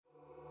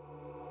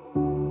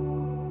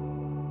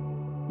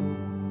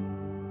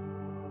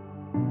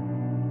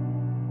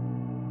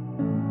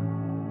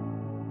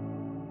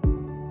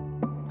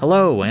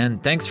Hello,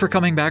 and thanks for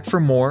coming back for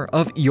more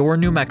of Your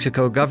New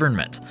Mexico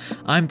Government.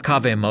 I'm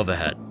Kaveh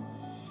Movahed.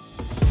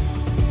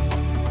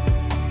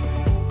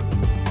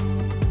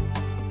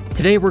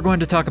 Today we're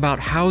going to talk about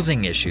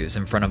housing issues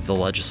in front of the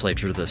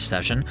legislature this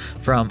session,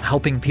 from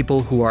helping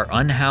people who are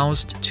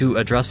unhoused to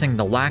addressing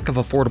the lack of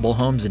affordable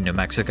homes in New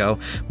Mexico.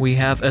 We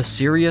have a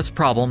serious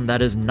problem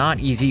that is not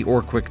easy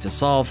or quick to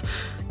solve.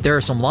 There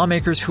are some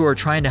lawmakers who are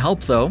trying to help,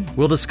 though.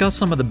 We'll discuss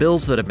some of the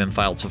bills that have been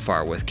filed so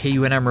far with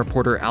KUNM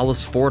reporter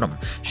Alice Fordham.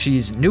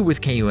 She's new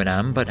with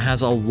KUNM, but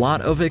has a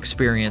lot of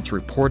experience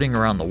reporting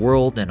around the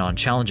world and on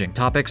challenging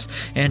topics,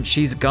 and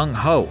she's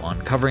gung-ho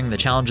on covering the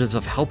challenges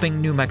of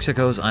helping New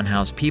Mexico's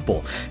unhoused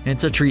people.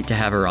 It's a treat to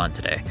have her on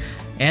today.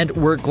 And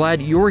we're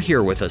glad you're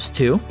here with us,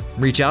 too.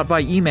 Reach out by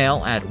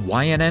email at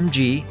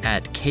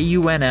ynmg@kunm.org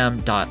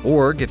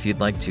if you'd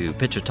like to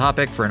pitch a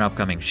topic for an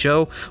upcoming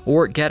show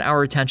or get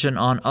our attention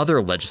on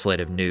other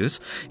legislative news.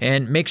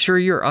 And make sure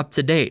you're up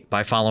to date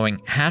by following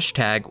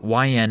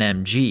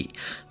 #YNMG.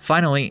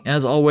 Finally,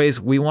 as always,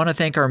 we want to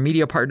thank our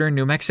media partner,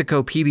 New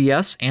Mexico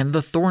PBS, and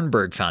the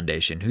Thornburg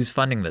Foundation, who's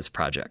funding this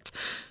project.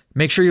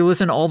 Make sure you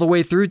listen all the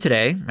way through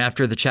today.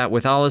 After the chat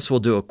with Alice,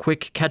 we'll do a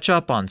quick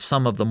catch-up on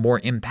some of the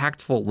more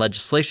impactful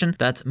legislation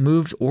that's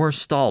moved or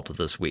stalled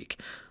this week.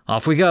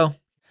 Off we go.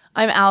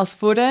 I'm Alice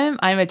Fordham.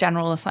 I'm a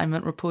general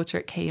assignment reporter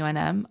at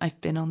KUNM.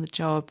 I've been on the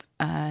job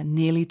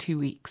nearly 2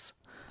 weeks.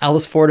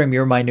 Alice Fordham,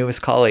 you're my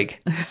newest colleague.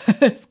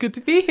 It's good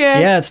to be here.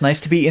 Yeah, it's nice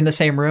to be in the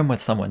same room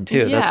with someone,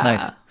 too. Yeah. That's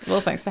nice.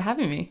 Well, thanks for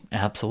having me.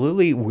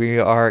 Absolutely. We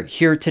are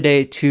here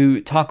today to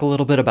talk a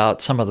little bit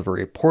about some of the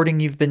reporting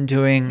you've been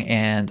doing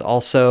and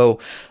also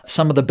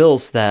some of the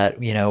bills that,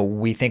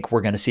 we think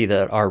we're going to see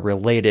that are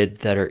related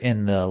that are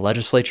in the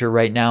legislature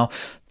right now.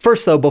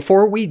 First, though,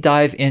 before we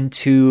dive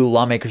into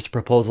lawmakers'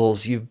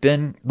 proposals, you've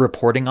been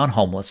reporting on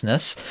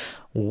homelessness.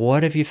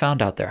 What have you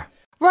found out there?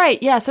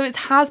 Right, yeah. So it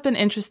has been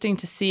interesting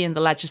to see in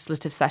the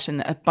legislative session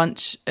that a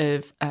bunch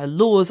of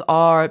laws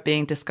are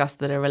being discussed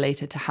that are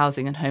related to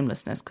housing and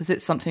homelessness, because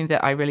it's something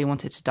that I really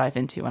wanted to dive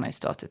into when I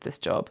started this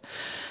job.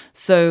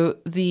 So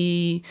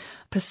the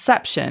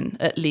perception,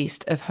 at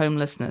least, of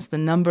homelessness, the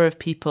number of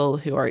people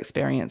who are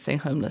experiencing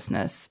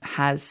homelessness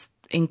has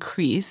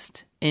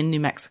increased in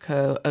New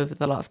Mexico over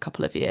the last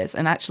couple of years.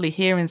 And actually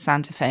here in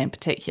Santa Fe in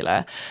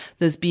particular,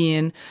 there's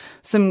been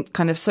some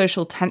kind of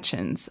social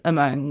tensions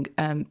among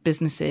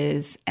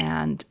businesses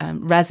and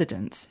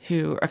residents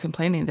who are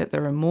complaining that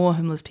there are more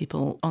homeless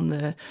people on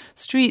the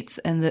streets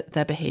and that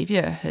their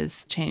behavior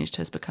has changed,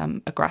 has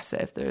become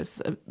aggressive.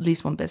 There's at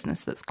least one business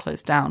that's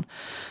closed down.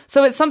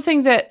 So it's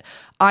something that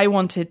I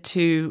wanted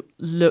to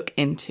look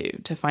into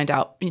to find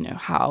out,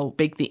 how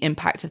big the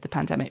impact of the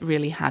pandemic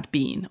really had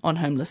been on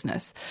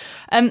homelessness.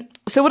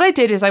 So what I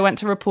did is I went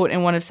to report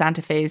in one of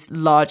Santa Fe's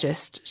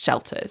largest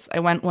shelters. I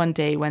went one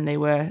day when they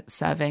were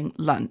serving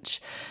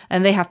lunch,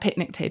 and they have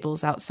picnic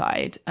tables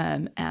outside,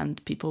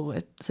 and people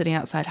were sitting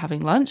outside having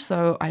lunch.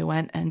 So I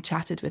went and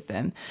chatted with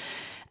them.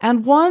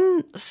 And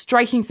one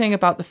striking thing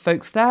about the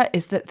folks there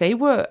is that they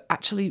were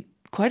actually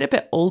quite a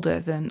bit older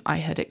than I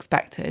had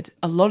expected.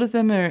 A lot of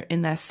them are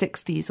in their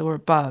 60s or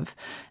above,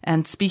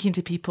 and speaking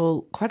to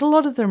people, quite a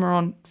lot of them are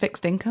on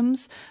fixed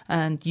incomes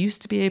and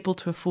used to be able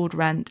to afford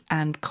rent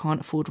and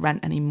can't afford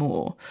rent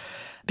anymore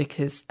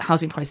because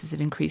housing prices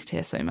have increased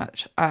here so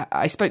much.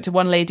 I spoke to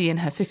one lady in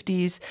her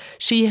 50s.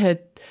 She had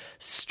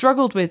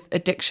struggled with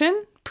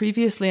addiction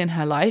previously in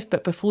her life,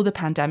 but before the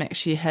pandemic,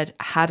 she had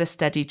had a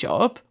steady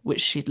job,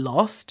 which she'd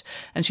lost,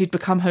 and she'd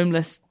become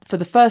homeless for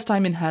the first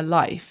time in her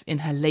life in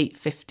her late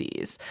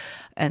 50s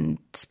and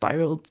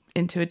spiraled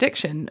into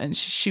addiction. And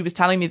she was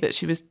telling me that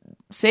she was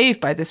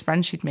saved by this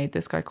friend she'd made,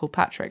 this guy called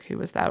Patrick, who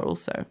was there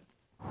also.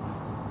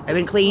 I've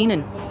been clean,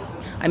 and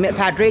I met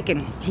Patrick,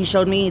 and he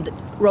showed me the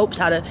ropes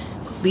how to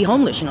be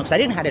homeless, because I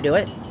didn't know how to do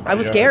it. I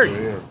was scared.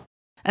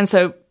 And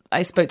so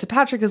I spoke to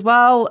Patrick as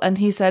well, and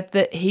he said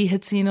that he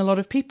had seen a lot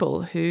of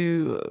people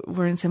who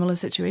were in similar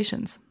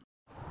situations.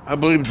 I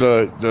believe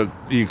the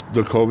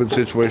COVID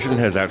situation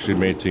has actually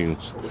made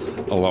things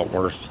a lot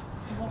worse,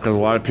 because a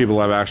lot of people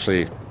have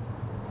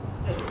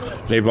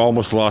they've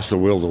almost lost the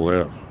will to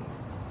live.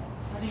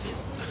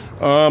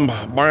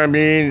 What I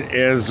mean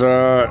is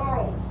a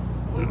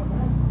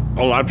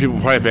lot of people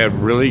probably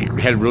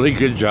had really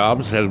good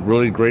jobs, had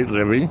really great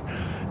living,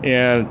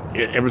 and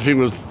everything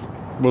was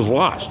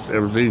lost.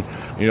 Everything,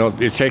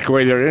 they take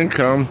away their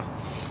income,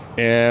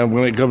 and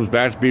when it comes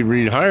back to being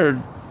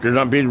rehired, they're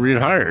not being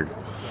rehired.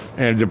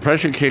 And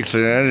depression kicks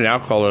in, and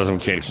alcoholism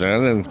kicks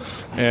in,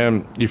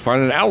 and you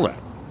find an outlet.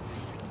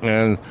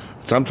 And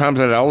sometimes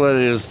that outlet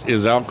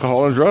is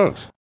alcohol and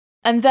drugs.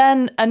 And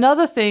then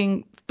another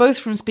thing, both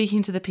from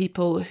speaking to the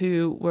people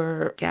who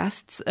were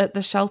guests at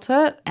the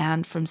shelter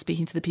and from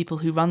speaking to the people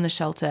who run the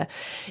shelter,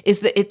 is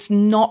that it's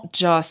not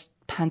just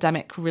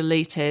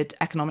pandemic-related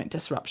economic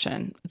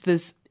disruption.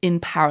 There's, in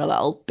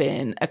parallel,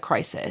 been a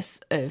crisis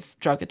of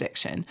drug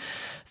addiction.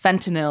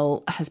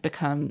 Fentanyl has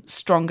become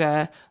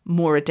stronger,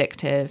 more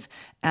addictive,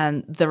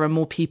 and there are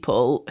more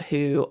people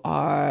who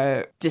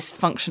are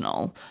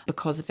dysfunctional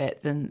because of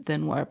it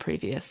than were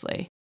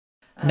previously.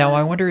 Now,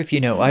 I wonder if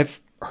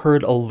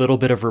heard a little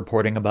bit of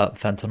reporting about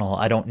fentanyl.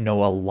 I don't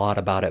know a lot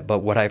about it, but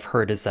what I've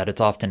heard is that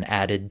it's often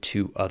added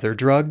to other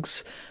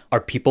drugs. Are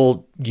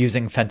people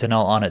using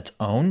fentanyl on its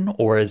own,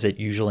 or is it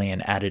usually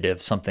an additive,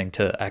 something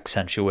to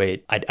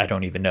accentuate, I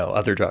don't even know,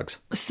 other drugs?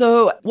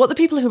 So what the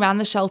people who ran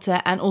the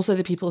shelter and also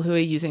the people who are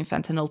using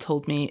fentanyl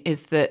told me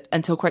is that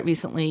until quite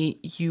recently,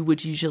 you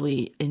would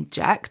usually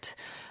inject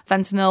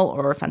fentanyl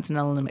or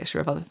fentanyl and a mixture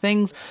of other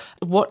things.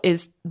 What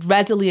is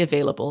readily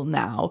available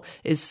now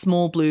is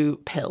small blue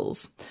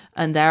pills,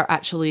 and they're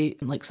actually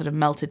like sort of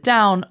melted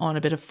down on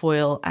a bit of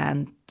foil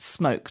and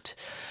smoked.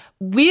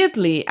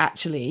 Weirdly,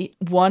 actually,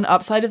 one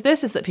upside of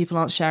this is that people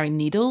aren't sharing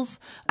needles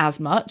as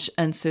much,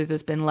 and so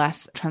there's been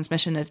less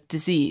transmission of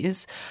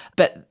disease,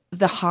 but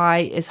the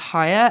high is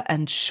higher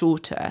and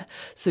shorter,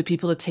 so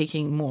people are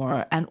taking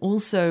more, and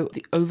also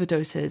the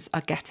overdoses are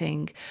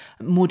getting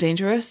more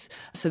dangerous.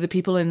 So the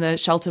people in the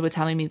shelter were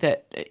telling me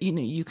that,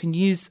 you can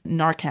use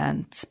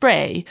Narcan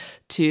spray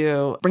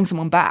to bring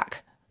someone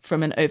back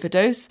from an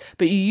overdose,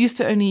 but you used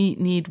to only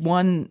need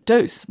one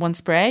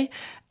spray,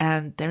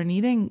 and they're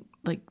needing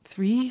like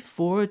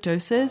 3-4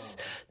 doses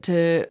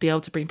to be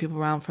able to bring people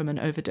around from an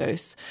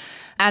overdose.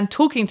 And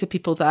talking to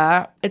people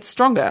there, it's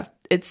stronger.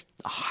 It's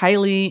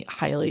highly,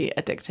 highly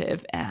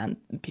addictive. And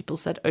people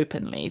said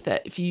openly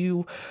that if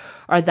you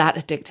are that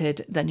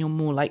addicted, then you're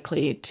more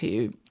likely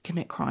to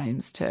commit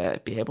crimes, to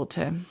be able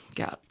to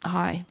get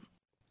high.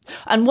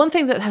 And one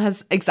thing that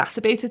has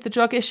exacerbated the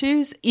drug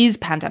issues is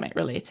pandemic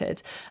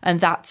related. And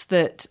that's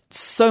that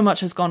so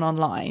much has gone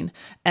online,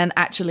 and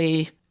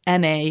actually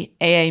AA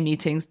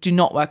meetings do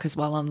not work as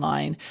well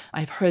online.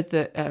 I've heard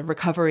that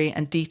recovery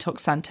and detox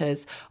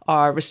centres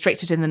are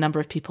restricted in the number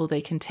of people they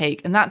can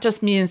take. And that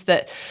just means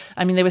that,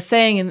 they were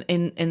saying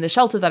in the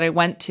shelter that I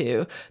went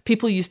to,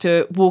 people used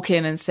to walk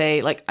in and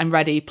say, like, I'm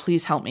ready,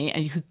 please help me.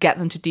 And you could get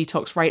them to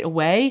detox right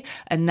away.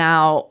 And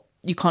now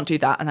you can't do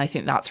that. And I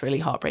think that's really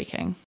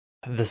heartbreaking.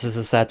 This is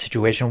a sad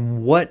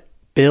situation. What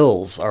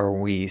bills are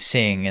we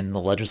seeing in the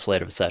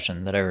legislative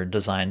session that are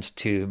designed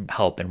to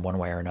help in one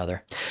way or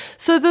another?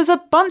 So there's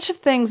a bunch of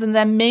things, and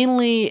they're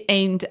mainly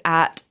aimed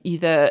at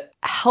either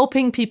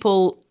helping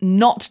people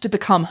not to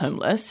become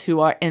homeless who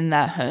are in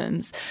their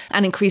homes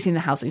and increasing the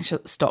housing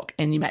stock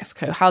in New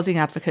Mexico. Housing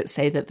advocates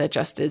say that there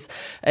just is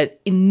an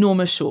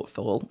enormous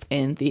shortfall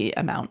in the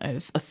amount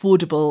of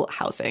affordable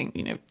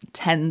housing.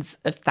 Tens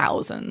of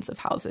thousands of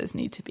houses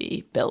need to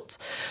be built.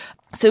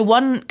 So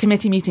one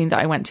committee meeting that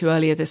I went to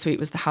earlier this week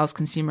was the House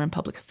Consumer and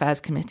Public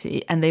Affairs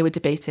Committee, and they were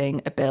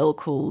debating a bill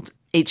called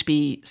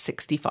HB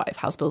 65,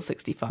 House Bill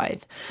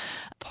 65.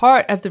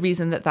 Part of the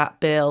reason that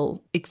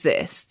bill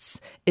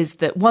exists is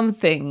that one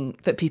thing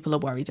that people are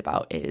worried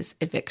about is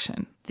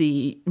eviction.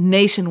 The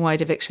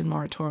nationwide eviction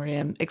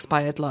moratorium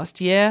expired last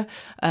year.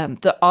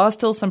 There are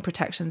still some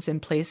protections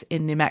in place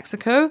in New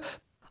Mexico.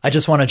 I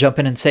just want to jump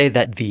in and say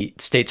that the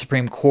state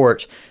Supreme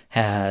Court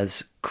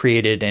has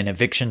created an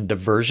eviction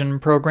diversion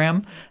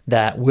program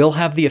that will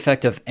have the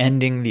effect of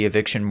ending the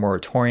eviction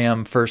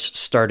moratorium, first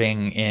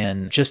starting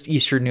in just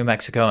eastern New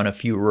Mexico and a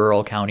few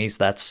rural counties.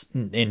 That's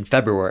in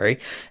February.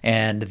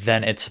 And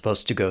then it's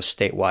supposed to go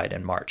statewide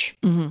in March.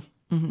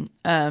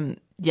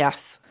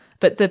 Yes.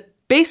 But the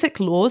basic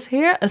laws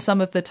here are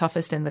some of the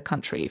toughest in the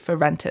country for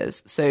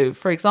renters. So,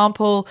 for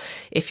example,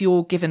 if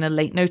you're given a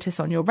late notice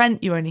on your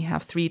rent, you only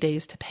have 3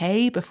 days to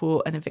pay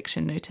before an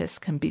eviction notice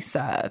can be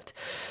served.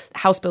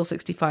 House Bill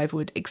 65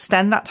 would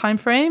extend that time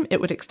frame.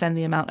 It would extend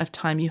the amount of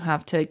time you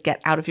have to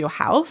get out of your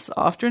house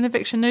after an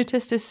eviction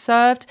notice is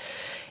served.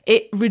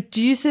 It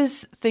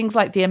reduces things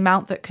like the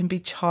amount that can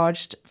be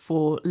charged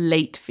for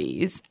late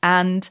fees,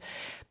 and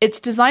it's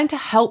designed to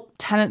help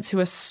tenants who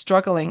are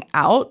struggling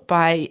out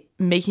by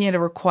making it a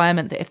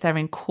requirement that if they're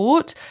in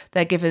court,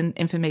 they're given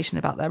information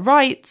about their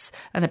rights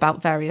and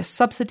about various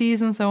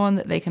subsidies and so on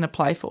that they can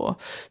apply for.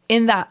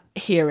 In that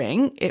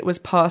hearing, it was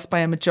passed by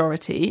a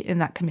majority in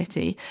that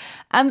committee.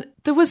 And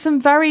there was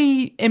some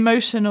very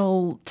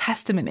emotional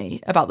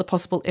testimony about the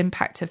possible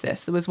impact of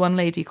this. There was one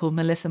lady called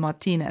Melissa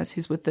Martinez,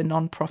 who's with the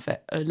nonprofit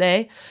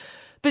Olé,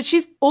 but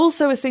she's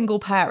also a single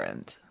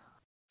parent.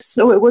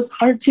 So it was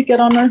hard to get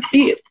on our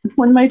feet.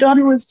 When my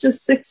daughter was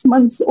just 6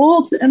 months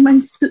old and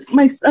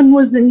my son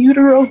was in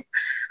utero,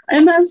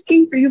 I'm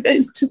asking for you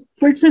guys to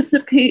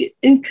participate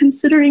in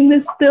considering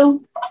this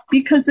bill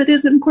because it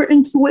is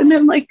important to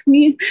women like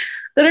me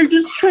that are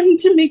just trying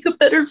to make a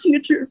better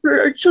future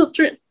for our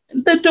children,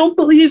 that don't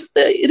believe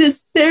that it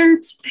is fair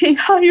to pay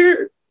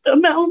higher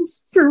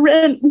amounts for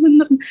rent when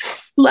the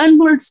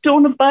landlords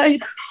don't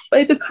abide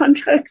by the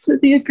contracts or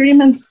the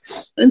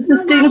agreements and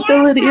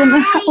sustainability in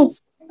the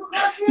house.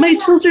 My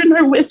children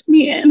are with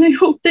me, and I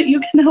hope that you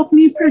can help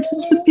me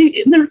participate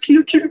in their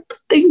future.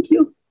 Thank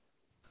you.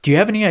 Do you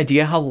have any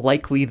idea how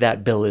likely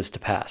that bill is to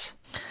pass?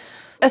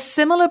 A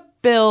similar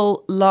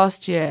bill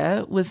last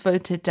year was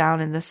voted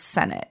down in the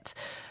Senate.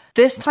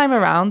 This time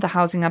around, the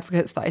housing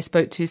advocates that I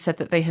spoke to said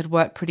that they had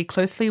worked pretty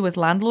closely with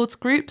landlords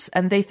groups,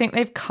 and they think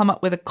they've come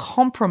up with a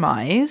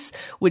compromise,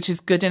 which is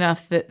good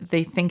enough that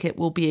they think it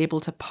will be able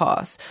to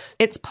pass.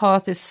 Its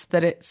path is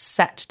that it's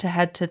set to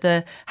head to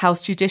the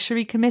House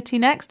Judiciary Committee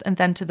next and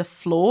then to the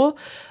floor.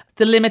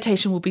 The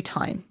limitation will be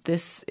time.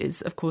 This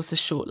is, of course, a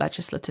short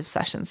legislative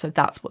session, so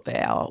that's what they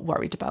are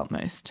worried about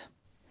most.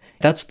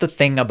 That's the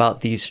thing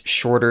about these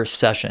shorter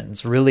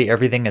sessions. Really,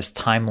 everything is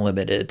time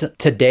limited.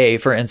 Today,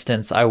 for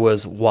instance, I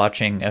was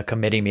watching a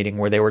committee meeting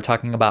where they were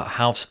talking about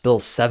House Bill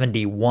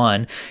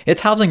 71. It's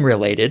housing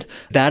related.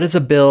 That is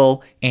a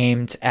bill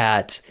aimed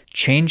at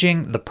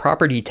changing the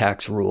property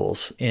tax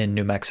rules in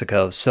New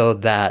Mexico so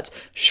that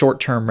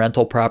short-term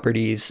rental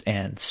properties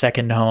and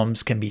second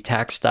homes can be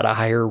taxed at a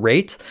higher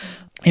rate.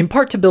 In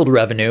part to build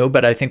revenue,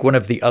 but I think one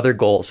of the other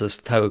goals is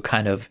to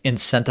kind of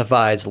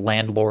incentivize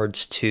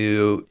landlords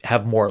to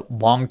have more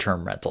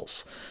long-term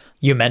rentals.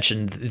 You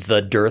mentioned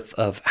the dearth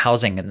of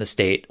housing in the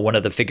state. One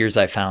of the figures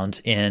I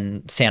found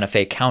in Santa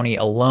Fe County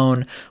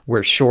alone,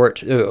 we're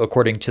short,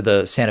 according to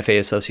the Santa Fe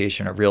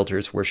Association of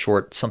Realtors, we're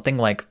short something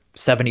like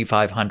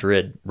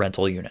 7,500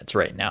 rental units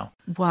right now.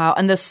 Wow.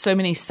 And there's so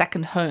many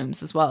second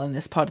homes as well in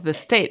this part of the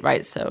state,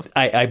 right? So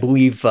I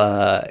believe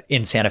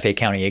in Santa Fe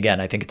County,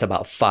 again, I think it's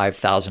about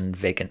 5,000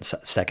 vacant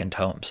second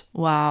homes.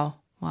 Wow.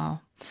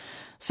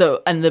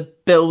 So, and the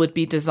bill would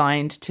be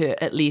designed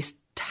to at least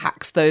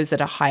tax those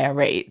at a higher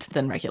rate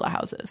than regular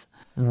houses.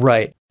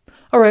 Right.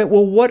 All right.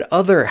 Well, what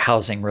other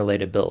housing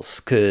related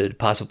bills could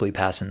possibly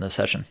pass in this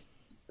session?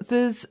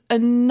 There's a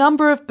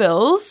number of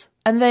bills,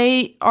 and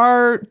they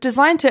are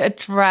designed to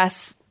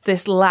address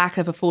this lack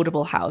of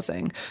affordable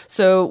housing.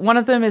 So one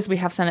of them is we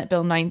have Senate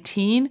Bill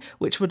 19,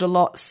 which would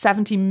allot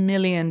 $70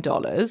 million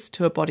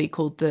to a body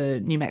called the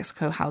New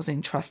Mexico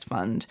Housing Trust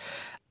Fund.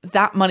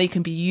 That money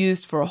can be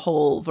used for a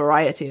whole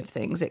variety of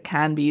things. It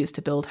can be used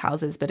to build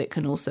houses, but it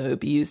can also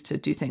be used to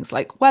do things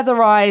like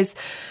weatherize,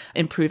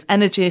 improve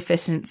energy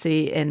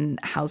efficiency in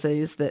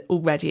houses that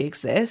already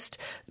exist.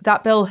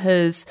 That bill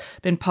has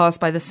been passed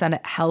by the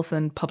Senate Health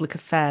and Public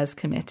Affairs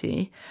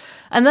Committee.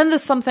 And then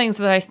there's some things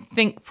that I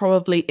think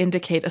probably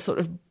indicate a sort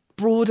of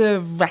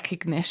broader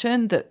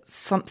recognition that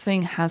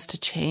something has to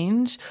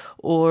change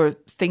or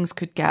things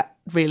could get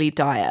really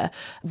dire.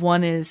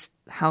 One is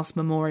House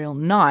Memorial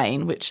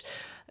 9, which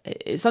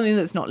is something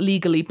that's not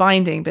legally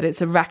binding, but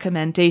it's a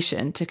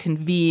recommendation to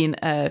convene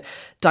a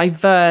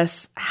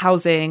diverse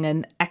housing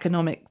and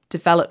economic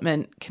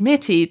development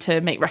committee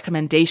to make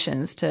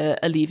recommendations to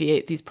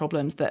alleviate these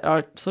problems that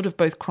are sort of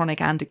both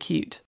chronic and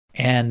acute.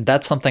 And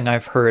that's something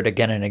I've heard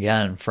again and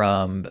again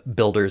from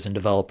builders and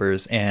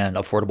developers and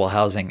affordable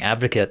housing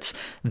advocates,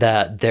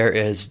 that there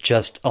is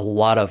just a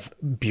lot of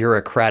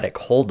bureaucratic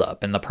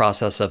holdup in the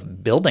process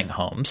of building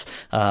homes.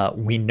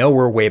 We know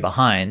we're way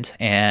behind,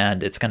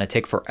 and it's going to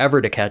take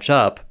forever to catch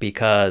up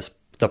because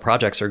the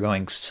projects are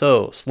going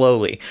so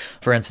slowly.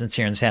 For instance,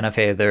 here in Santa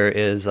Fe, there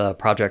is a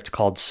project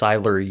called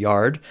Seiler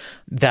Yard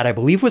that I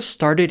believe was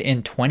started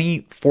in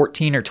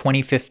 2014 or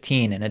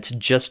 2015, and it's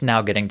just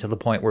now getting to the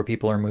point where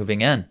people are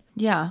moving in.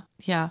 Yeah.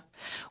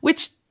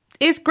 Which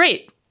is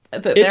great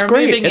that they're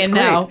moving in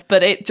now,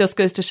 but it just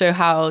goes to show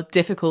how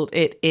difficult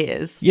it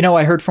is. You know,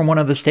 I heard from one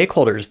of the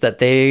stakeholders that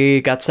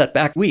they got set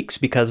back weeks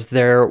because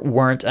there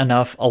weren't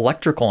enough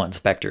electrical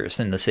inspectors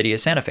in the city of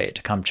Santa Fe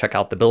to come check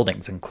out the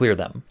buildings and clear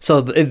them.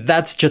 So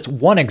that's just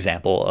one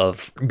example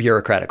of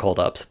bureaucratic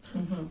holdups.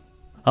 Mm-hmm.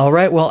 All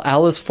right. Well,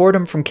 Alice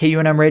Fordham from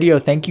KUNM Radio,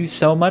 thank you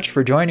so much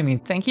for joining me.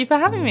 Thank you for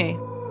having me.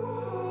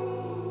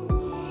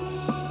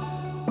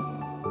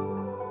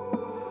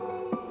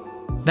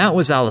 That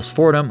was Alice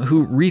Fordham,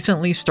 who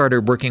recently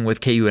started working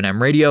with KUNM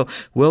Radio.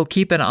 We'll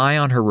keep an eye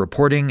on her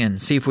reporting and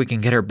see if we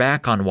can get her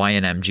back on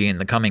YNMG in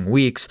the coming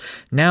weeks.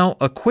 Now,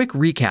 a quick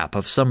recap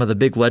of some of the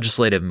big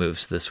legislative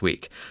moves this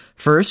week.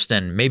 First,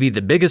 and maybe the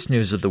biggest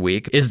news of the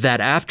week, is that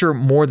after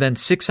more than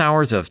 6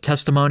 hours of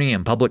testimony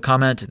and public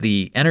comment,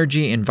 the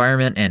Energy,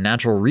 Environment, and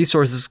Natural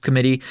Resources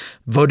Committee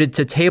voted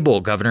to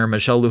table Governor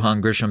Michelle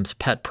Lujan Grisham's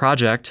pet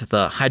project,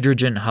 the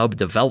Hydrogen Hub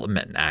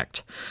Development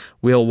Act.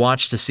 We'll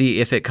watch to see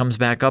if it comes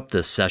back up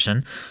this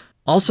session.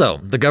 Also,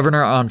 the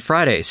governor on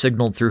Friday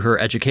signaled through her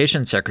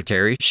education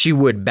secretary she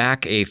would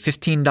back a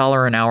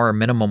 $15 an hour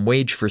minimum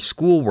wage for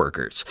school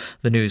workers.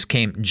 The news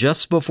came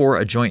just before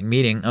a joint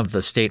meeting of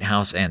the State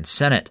House and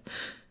Senate.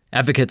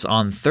 Advocates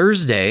on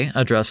Thursday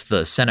addressed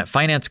the Senate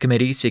Finance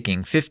Committee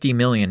seeking $50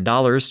 million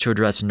to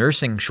address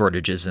nursing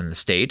shortages in the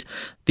state.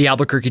 The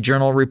Albuquerque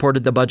Journal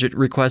reported the budget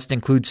request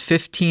includes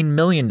 $15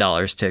 million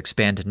to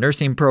expand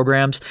nursing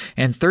programs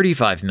and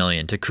 $35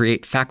 million to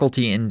create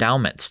faculty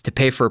endowments to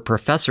pay for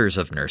professors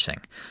of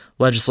nursing.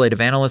 Legislative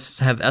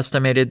analysts have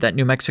estimated that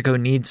New Mexico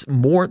needs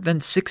more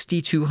than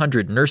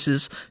 6,200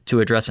 nurses to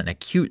address an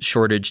acute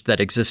shortage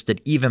that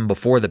existed even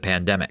before the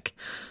pandemic.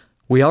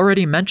 We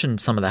already mentioned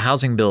some of the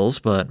housing bills,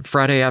 but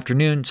Friday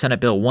afternoon, Senate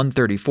Bill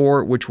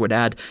 134, which would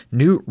add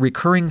new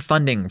recurring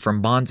funding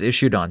from bonds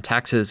issued on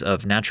taxes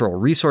of natural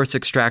resource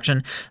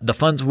extraction. The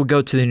funds would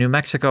go to the New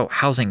Mexico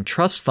Housing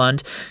Trust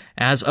Fund.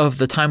 As of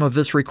the time of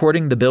this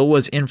recording, the bill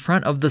was in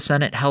front of the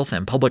Senate Health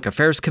and Public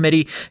Affairs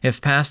Committee. If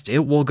passed, it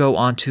will go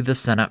on to the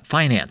Senate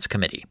Finance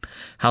Committee.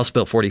 House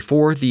Bill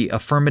 44, the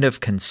affirmative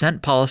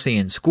consent policy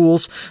in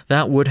schools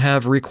that would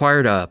have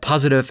required a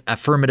positive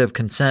affirmative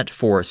consent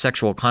for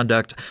sexual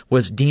conduct,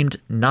 was deemed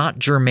not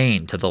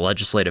germane to the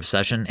legislative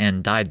session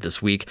and died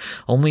this week.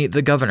 Only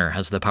the governor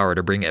has the power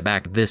to bring it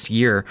back this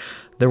year.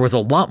 There was a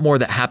lot more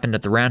that happened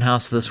at the Rand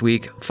House this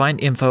week.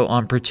 Find info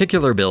on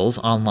particular bills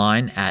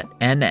online at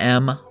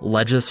nmlegis.gov.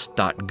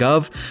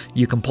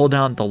 You can pull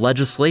down the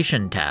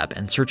legislation tab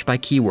and search by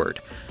keyword.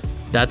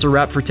 That's a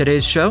wrap for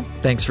today's show.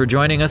 Thanks for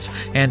joining us,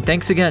 and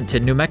thanks again to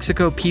New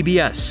Mexico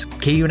PBS,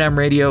 KUNM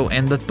Radio,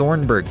 and the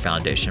Thornburg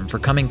Foundation for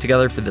coming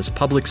together for this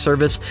public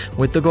service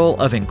with the goal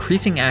of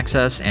increasing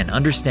access and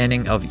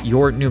understanding of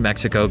your New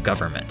Mexico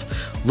government.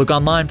 Look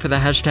online for the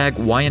hashtag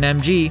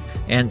YNMG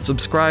and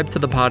subscribe to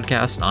the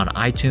podcast on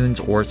iTunes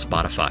or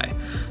Spotify.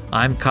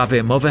 I'm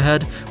Kaveh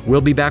Movahed.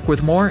 We'll be back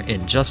with more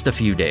in just a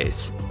few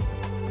days.